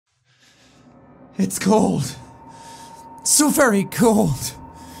It's cold. So very cold.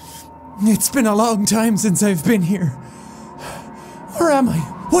 It's been a long time since I've been here. Where am I?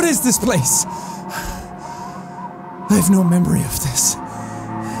 What is this place? I have no memory of this.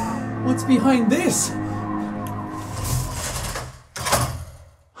 What's behind this?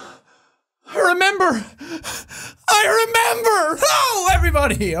 I remember! Hello,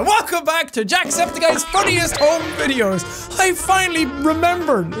 everybody! Welcome back to Jacksepticeye's funniest home videos. I finally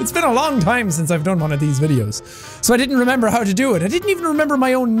remembered. It's been a long time since I've done one of these videos, so I didn't remember how to do it. I didn't even remember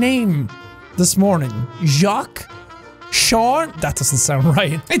my own name this morning. Jacques? Sean? That doesn't sound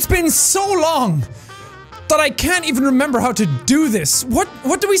right. It's been so long that I can't even remember how to do this.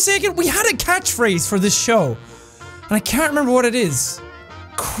 What do we say again? We had a catchphrase for this show, and I can't remember what it is.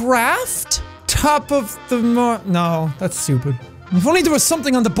 Craft? Top of the no, that's stupid. If only there was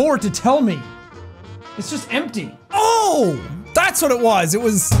something on the board to tell me. It's just empty. Oh! That's what it was. It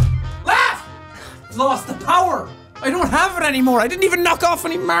was... Laugh! Lost the power. I don't have it anymore. I didn't even knock off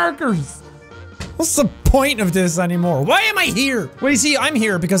any markers. What's the point of this anymore? Why am I here? Well, you see, I'm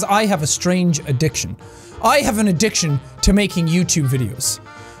here because I have a strange addiction. I have an addiction to making YouTube videos.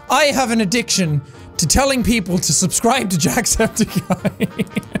 I have an addiction to telling people to subscribe to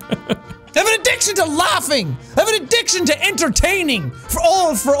Jacksepticeye. I have an addiction to laughing! I have an addiction to entertaining! For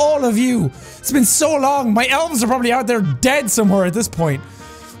all of you! It's been so long, my elves are probably out there dead somewhere at this point.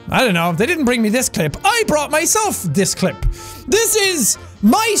 I don't know, they didn't bring me this clip. I brought myself this clip. This is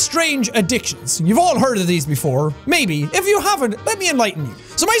my strange addictions. You've all heard of these before. Maybe. If you haven't, let me enlighten you.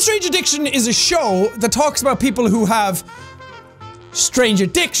 So My Strange Addiction is a show that talks about people who have strange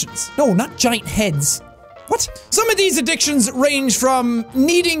addictions. No, not giant heads. What? Some of these addictions range from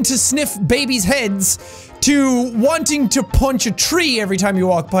needing to sniff babies' heads to wanting to punch a tree every time you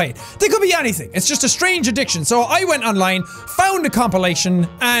walk by it. They could be anything. It's just a strange addiction. So I went online, found a compilation,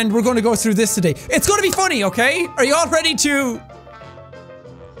 and we're going to go through this today. It's going to be funny, okay? Are you all ready to...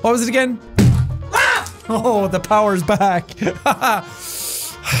 What was it again? Ah! Oh, the power's back.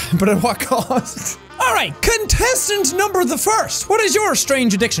 But at what cost? Alright, contestant number the first. What is your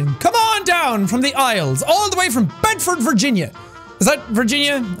strange addiction? Come on down from the aisles, all the way from Bedford, Virginia. Is that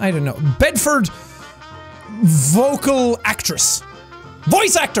Virginia? I don't know. Bedford vocal actress.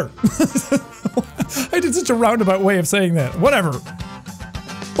 Voice actor! I did such a roundabout way of saying that. Whatever.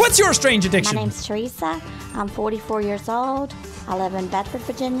 What's your strange addiction? My name's Teresa. I'm 44 years old. I live in Bedford,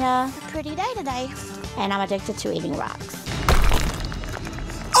 Virginia. A pretty day today. And I'm addicted to eating rocks.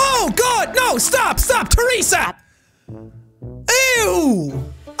 Oh God, no, stop, Teresa! Ew!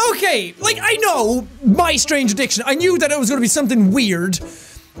 Okay, like, I know my strange addiction. I knew that it was gonna be something weird.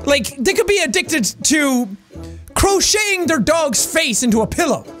 Like, they could be addicted to crocheting their dog's face into a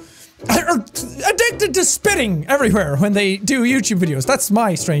pillow. Or addicted to spitting everywhere when they do YouTube videos. That's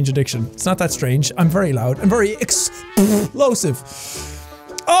my strange addiction. It's not that strange. I'm very loud. I'm very explosive.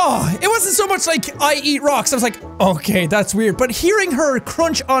 Oh, it wasn't so much like I eat rocks. I was like, okay, that's weird. But hearing her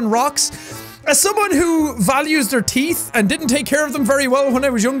crunch on rocks, as someone who values their teeth and didn't take care of them very well when I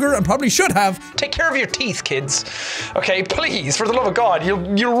was younger and probably should have. Take care of your teeth, kids. Okay, please, for the love of God.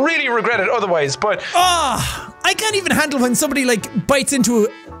 You'll really regret it otherwise, but I can't even handle when somebody like bites into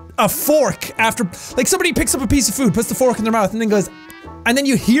a fork after, like somebody picks up a piece of food, puts the fork in their mouth and then goes, and then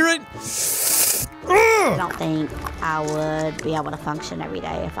you hear it. I don't think I would be able to function every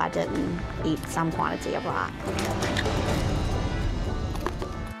day if I didn't eat some quantity of rock.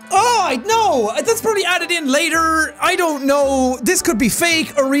 Oh, I know! That's probably added in later. I don't know. This could be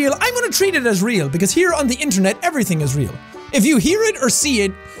fake or real. I'm gonna treat it as real because here on the internet, everything is real. If you hear it or see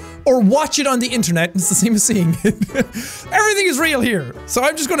it or watch it on the internet, it's the same as seeing it. Everything is real here. So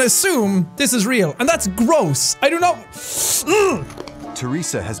I'm just gonna assume this is real. And that's gross. I do not...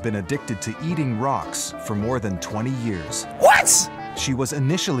 Teresa has been addicted to eating rocks for more than 20 years. What? She was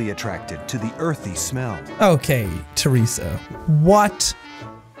initially attracted to the earthy smell. Okay, Teresa. What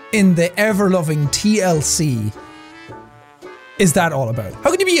in the ever-loving TLC is that all about? How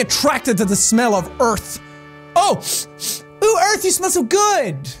can you be attracted to the smell of earth? Oh! Ooh, earth, you smell so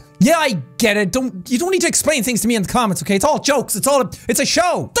good! Yeah, I get it. You don't need to explain things to me in the comments, okay? It's all jokes. It's a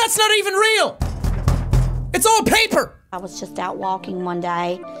show. That's not even real! It's all paper! I was just out walking one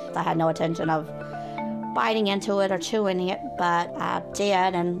day. I had no intention of biting into it or chewing it, but I did,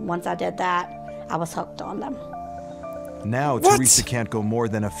 and once I did that, I was hooked on them. Now Teresa can't go more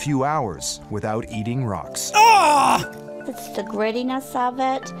than a few hours without eating rocks. Ah! It's the grittiness of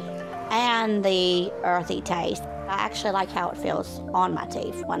it and the earthy taste. I actually like how it feels on my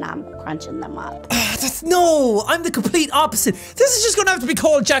teeth when I'm crunching them up. No, I'm the complete opposite. This is just gonna have to be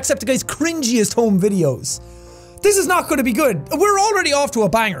called Jacksepticeye's cringiest home videos. This is not gonna be good. We're already off to a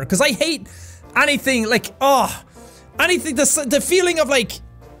banger, because I hate anything like, oh, anything, the feeling of like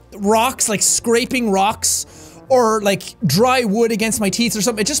rocks, like scraping rocks or like dry wood against my teeth or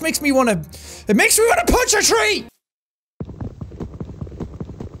something, it just makes me want to, punch a tree!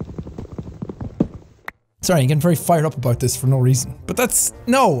 Sorry, I'm getting very fired up about this for no reason. But that's,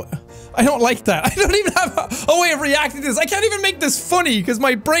 no, I don't like that. I don't even have a way of reacting to this. I can't even make this funny because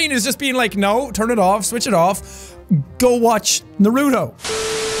my brain is just being like, no, turn it off, switch it off, go watch Naruto.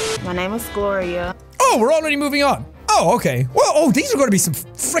 My name is Gloria. Oh, we're already moving on. Oh, okay. Well, oh, these are going to be some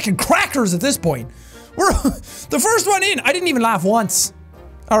freaking crackers at this point. We're the first one in. I didn't even laugh once.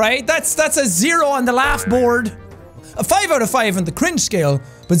 All right, that's a 0 on the laugh board, a 5 out of 5 on the cringe scale,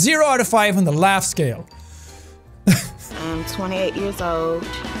 but 0 out of 5 on the laugh scale. I'm 28 years old,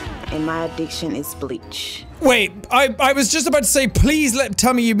 and my addiction is bleach. Wait, I was just about to say, please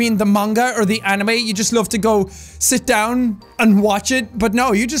tell me you mean the manga or the anime. You just love to go sit down and watch it, but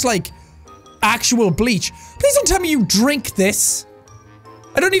no, you just like actual bleach. Please don't tell me you drink this.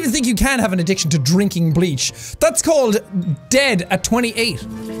 I don't even think you can have an addiction to drinking bleach. That's called dead at 28.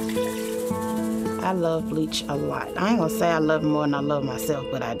 I love bleach a lot. I ain't gonna say I love it more than I love myself,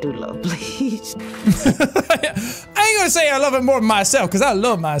 but I do love bleach. I ain't gonna say I love it more than myself, because I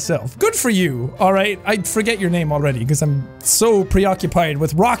love myself. Good for you, alright? I forget your name already, because I'm so preoccupied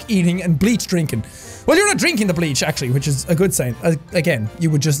with rock eating and bleach drinking. Well, you're not drinking the bleach, actually, which is a good sign. Again,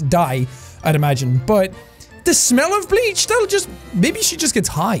 you would just die, I'd imagine, but the smell of bleach, that'll just, maybe she just gets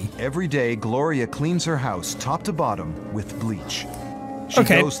high. Every day, Gloria cleans her house top to bottom with bleach. She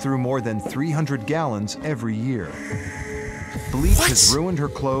goes through more than 300 gallons every year. Bleach has ruined her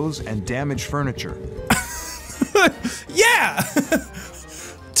clothes and damaged furniture. Yeah!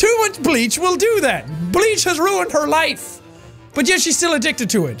 Too much bleach will do that. Bleach has ruined her life. But yet she's still addicted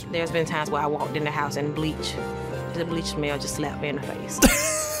to it. There's been times where I walked in the house and the bleach smell just slapped me in the face.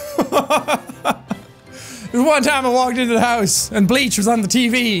 There was one time I walked into the house and bleach was on the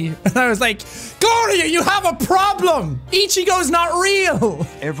TV and I was like, Gloria, you have a problem! Ichigo's not real!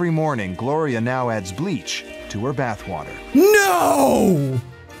 Every morning, Gloria now adds bleach to her bathwater. No!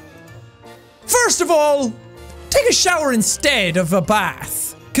 First of all, take a shower instead of a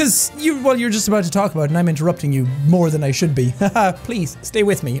bath. Cause you're just about to talk about it and I'm interrupting you more than I should be. Haha, please, stay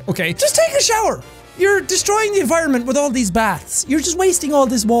with me, okay? Just take a shower! You're destroying the environment with all these baths. You're just wasting all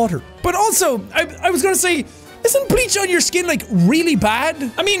this water. But also, I was gonna say, isn't bleach on your skin like really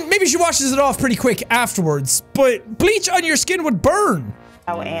bad? I mean, maybe she washes it off pretty quick afterwards, but bleach on your skin would burn.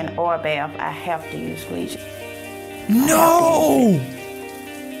 And or a bath, I have to use bleach. No!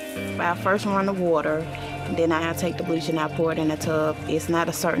 I first run the water, then I take the bleach and I pour it in a tub. It's not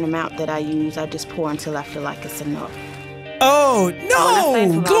a certain amount that I use. I just pour until I feel like it's enough. Oh,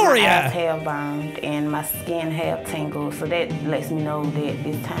 no, Gloria! My eyes have burned and my skin have tingled, so that lets me know that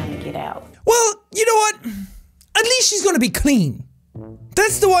it's time to get out. Well, you know what? At least she's gonna be clean.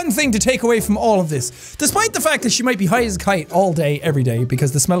 That's the one thing to take away from all of this. Despite the fact that she might be high as a kite all day, every day,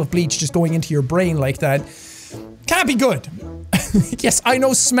 because the smell of bleach just going into your brain like that can't be good. Yes, I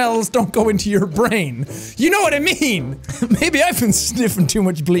know smells don't go into your brain. You know what I mean? Maybe I've been sniffing too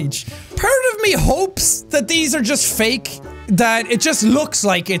much bleach. Part of me hopes that these are just fake, that it just looks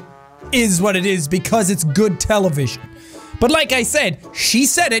like it is what it is because it's good television. But like I said, she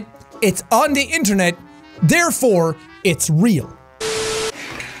said it, it's on the internet, therefore, it's real.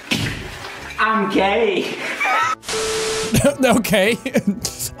 I'm gay. Okay.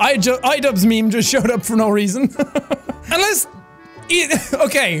 iDubbbz meme just showed up for no reason. Unless,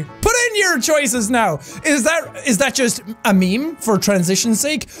 okay, put in your choices now. Is that just a meme for transition's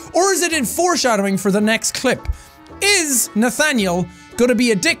sake? Or is it in foreshadowing for the next clip? Is Nathaniel gonna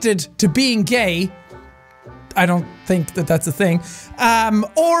be addicted to being gay? I don't think that that's a thing.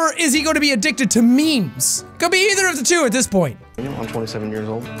 Or is he gonna be addicted to memes? Could be either of the two at this point. I'm 27 years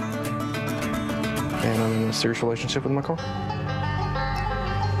old. And I'm in a serious relationship with my car.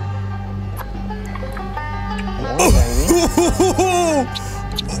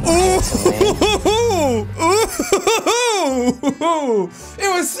 It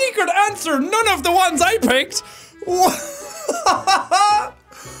was secret answer, none of the ones I picked.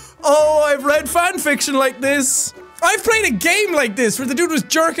 Oh, I've read fan fiction like this. I've played a game like this where the dude was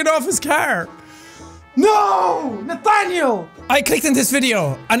jerking off his car. No, Nathaniel! I clicked in this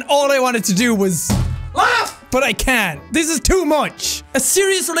video and all I wanted to do was laugh, but I can't. This is too much. A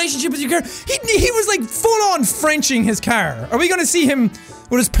serious relationship with your car. He was like full on Frenching his car. Are we gonna see him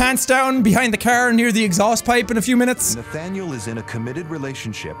with his pants down behind the car near the exhaust pipe in a few minutes? Nathaniel is in a committed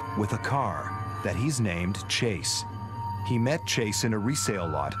relationship with a car that he's named Chase. He met Chase in a resale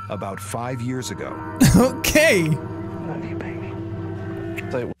lot about 5 years ago. Okay. Love you, baby.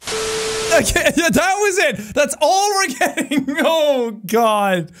 Okay, yeah, that was it. That's all we're getting. Oh,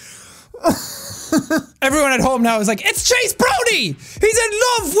 God. Everyone at home now is like, it's Chase Brody! He's in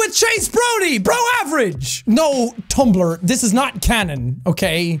love with Chase Brody! Bro average! No, Tumblr, this is not canon,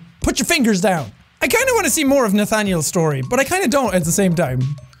 okay? Put your fingers down. I kind of want to see more of Nathaniel's story, but I kind of don't at the same time.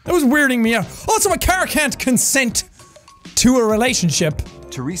 That was weirding me out. Also, a car can't consent to a relationship.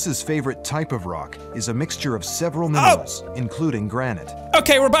 Teresa's favorite type of rock is a mixture of several minerals, including granite.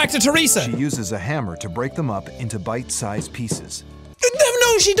 Okay, we're back to Teresa. She uses a hammer to break them up into bite-sized pieces.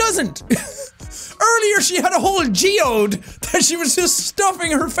 No, she doesn't. Earlier, she had a whole geode that she was just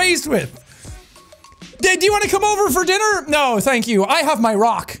stuffing her face with. Do you want to come over for dinner? No, thank you. I have my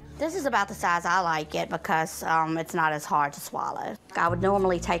rock. This is about the size I like it because it's not as hard to swallow. I would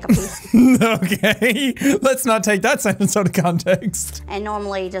normally take a piece. Okay, let's not take that sentence out of context. And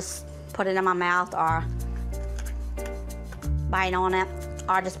normally just put it in my mouth or bite on it.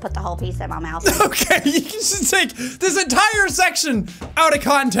 Or just put the whole piece in my mouth. Okay, you can just take this entire section out of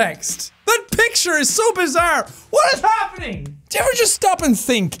context. That picture is so bizarre. What is happening? Do you ever just stop and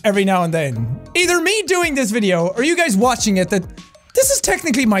think every now and then? Either me doing this video or you guys watching it that this is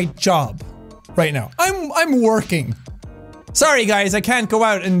technically my job right now. I'm working. Sorry guys, I can't go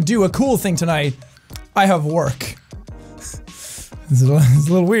out and do a cool thing tonight. I have work. It's a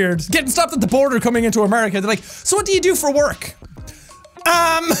little weird. Getting stopped at the border coming into America. They're like, so what do you do for work?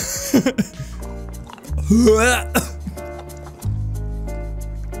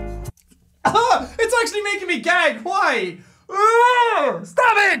 It's actually making me gag. Why?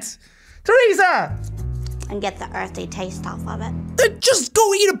 Stop it! Teresa! And get the earthy taste off of it. Just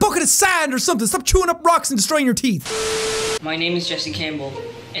go eat a bucket of sand or something. Stop chewing up rocks and destroying your teeth. My name is Jesse Campbell,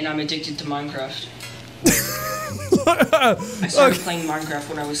 and I'm addicted to Minecraft. I started playing Minecraft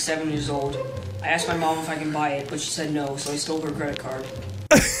when I was 7 years old. I asked my mom if I can buy it, but she said no, so I stole her credit card.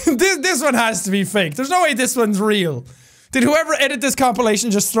 This one has to be fake. There's no way this one's real. Did whoever edit this compilation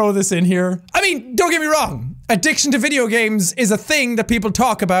just throw this in here? I mean, don't get me wrong. Addiction to video games is a thing that people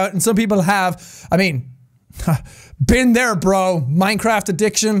talk about, and some people have. I mean, been there, bro. Minecraft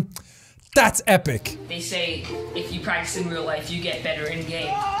addiction. That's epic. They say if you practice in real life, you get better in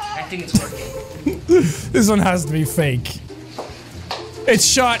game. I think it's working. This one has to be fake. It's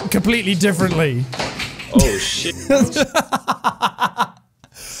shot completely differently. Oh shit.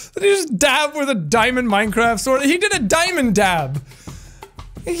 Did he just dab with a diamond Minecraft sword? He did a diamond dab.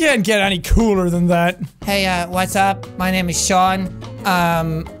 You can't get any cooler than that. Hey, what's up? My name is Sean.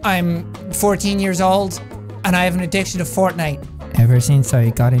 I'm 14 years old, and I have an addiction to Fortnite. Ever since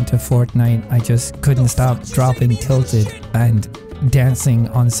I got into Fortnite, I just couldn't stop dropping tilted and dancing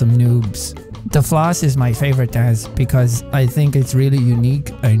on some noobs. The floss is my favorite dance because I think it's really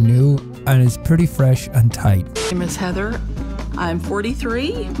unique and new, and it's pretty fresh and tight. My name is Heather. I'm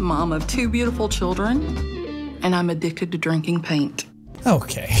 43, mom of 2 beautiful children, and I'm addicted to drinking paint.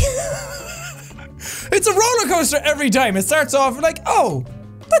 Okay. It's a roller coaster every time. It starts off like, oh,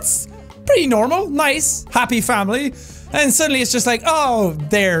 that's pretty normal, nice, happy family. And suddenly it's just like, oh,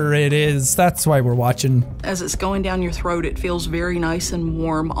 there it is. That's why we're watching. As it's going down your throat, it feels very nice and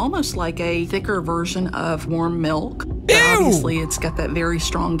warm, almost like a thicker version of warm milk. But obviously, it's got that very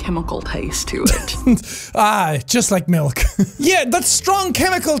strong chemical taste to it. Ah, just like milk. Yeah, that strong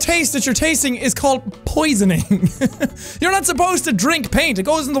chemical taste that you're tasting is called poisoning. You're not supposed to drink paint. It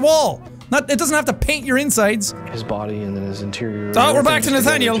goes in the wall. It doesn't have to paint your insides. His body and then his interior. Oh, we're back to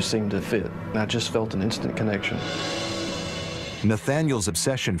Nathaniel. Just seemed to fit. And I just felt an instant connection. Nathaniel's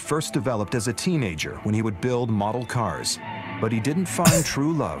obsession first developed as a teenager when he would build model cars, but he didn't find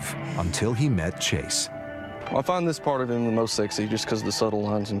true love until he met Chase. Well, I find this part of him the most sexy just because of the subtle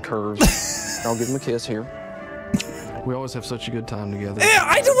lines and curves. I'll give him a kiss here. We always have such a good time together. Yeah,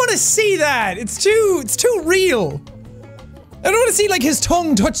 I don't want to see that. It's too real. I don't want to see like his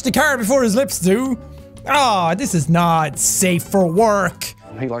tongue touch the car before his lips do. Ah, this is not safe for work.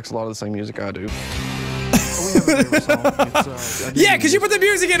 He likes a lot of the same music I do. Yeah, because you put the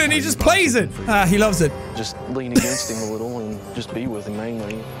music in and he just plays it. He loves it. Just lean against him a little and just be with him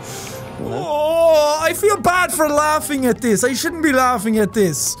mainly. You know? Oh, I feel bad for laughing at this. I shouldn't be laughing at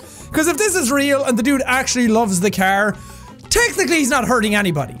this. Because if this is real and the dude actually loves the car, technically he's not hurting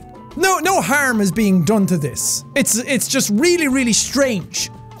anybody. No harm is being done to this. It's just really, really strange.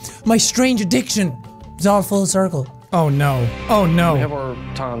 My strange addiction is all full circle. Oh no. Oh no. We have our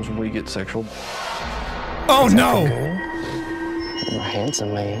times when we get sexual. Oh no! You're a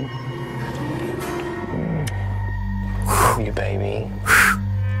handsome man. You baby.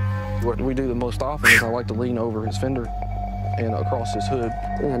 What we do the most often is I like to lean over his fender and across his hood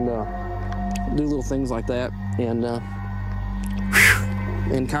and do little things like that and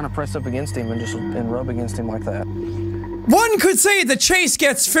and kind of press up against him and rub against him like that. One could say that Chase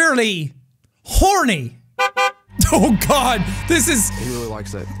gets fairly horny. Oh God, this is... He really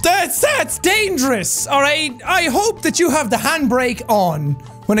likes that. That's dangerous, alright? I hope that you have the handbrake on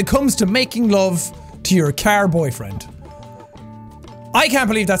when it comes to making love to your car boyfriend. I can't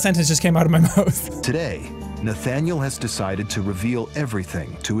believe that sentence just came out of my mouth. Today, Nathaniel has decided to reveal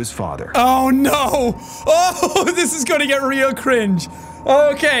everything to his father. Oh no! Oh, this is gonna get real cringe.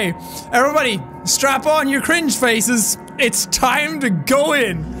 Okay, everybody, strap on your cringe faces. It's time to go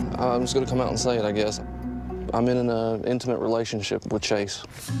in. I'm just gonna come out and say it, I guess. I'm in an intimate relationship with Chase,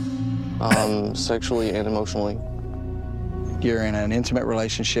 sexually and emotionally. You're in an intimate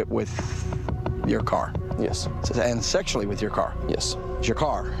relationship with your car? Yes. And sexually with your car? Yes. It's your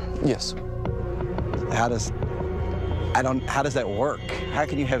car? Yes. How does that work? How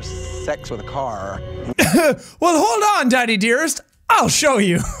can you have sex with a car? Well, hold on, Daddy dearest. I'll show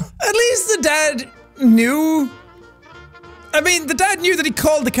you. At least the dad knew. I mean, the dad knew that he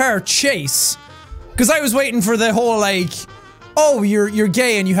called the car Chase. Because I was waiting for the whole, like, oh, you're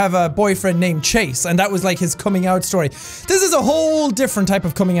gay and you have a boyfriend named Chase. And that was, like, his coming out story. This is a whole different type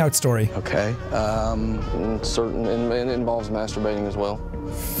of coming out story. Okay. And it involves masturbating as well.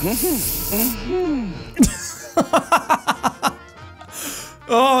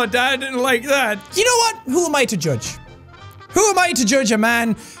 Oh, Dad didn't like that. You know what? Who am I to judge? Who am I to judge a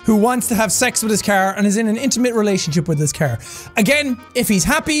man who wants to have sex with his car and is in an intimate relationship with his car? Again, if he's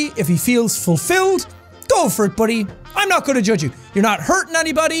happy, if he feels fulfilled, go for it, buddy. I'm not gonna judge you. You're not hurting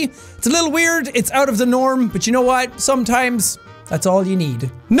anybody. It's a little weird, it's out of the norm, but you know what? Sometimes that's all you need.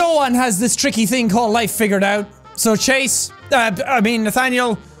 No one has this tricky thing called life figured out. So Chase,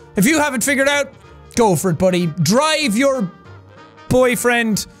 Nathaniel, if you have it figured out, go for it, buddy. Drive your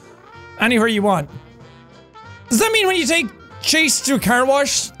boyfriend anywhere you want. Does that mean when you take Chase to a car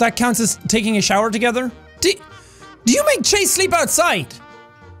wash, that counts as taking a shower together? Do you make Chase sleep outside?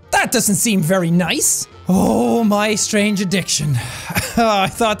 That doesn't seem very nice. Oh, my strange addiction. I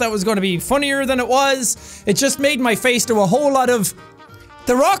thought that was going to be funnier than it was. It just made my face do a whole lot of...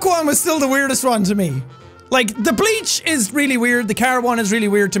 The rock one was still the weirdest one to me. Like, the bleach is really weird, the car one is really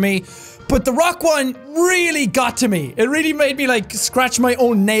weird to me, but the rock one really got to me. It really made me, like, scratch my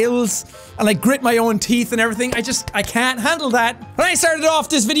own nails and, like, grit my own teeth and everything. I can't handle that. When I started off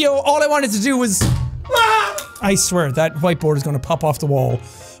this video, all I wanted to do was... Ah! I swear, that whiteboard is gonna pop off the wall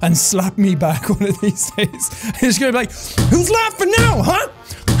and slap me back one of these days. It's gonna be like, who's laughing now, huh?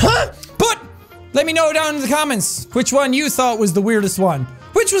 Huh? But, let me know down in the comments which one you thought was the weirdest one.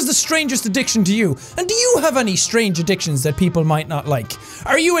 Which was the strangest addiction to you? And do you have any strange addictions that people might not like?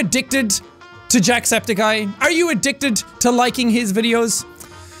 Are you addicted to Jacksepticeye? Are you addicted to liking his videos?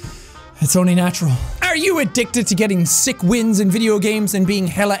 It's only natural. Are you addicted to getting sick wins in video games and being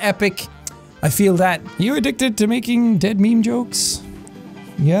hella epic? I feel that. Are you addicted to making dead meme jokes?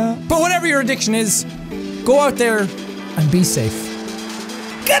 Yeah. But whatever your addiction is, go out there and be safe.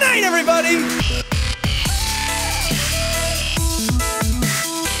 Good night, everybody!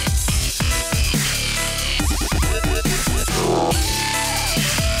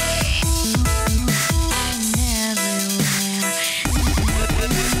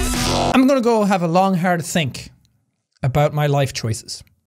 I'm gonna go have a long, hard think about my life choices.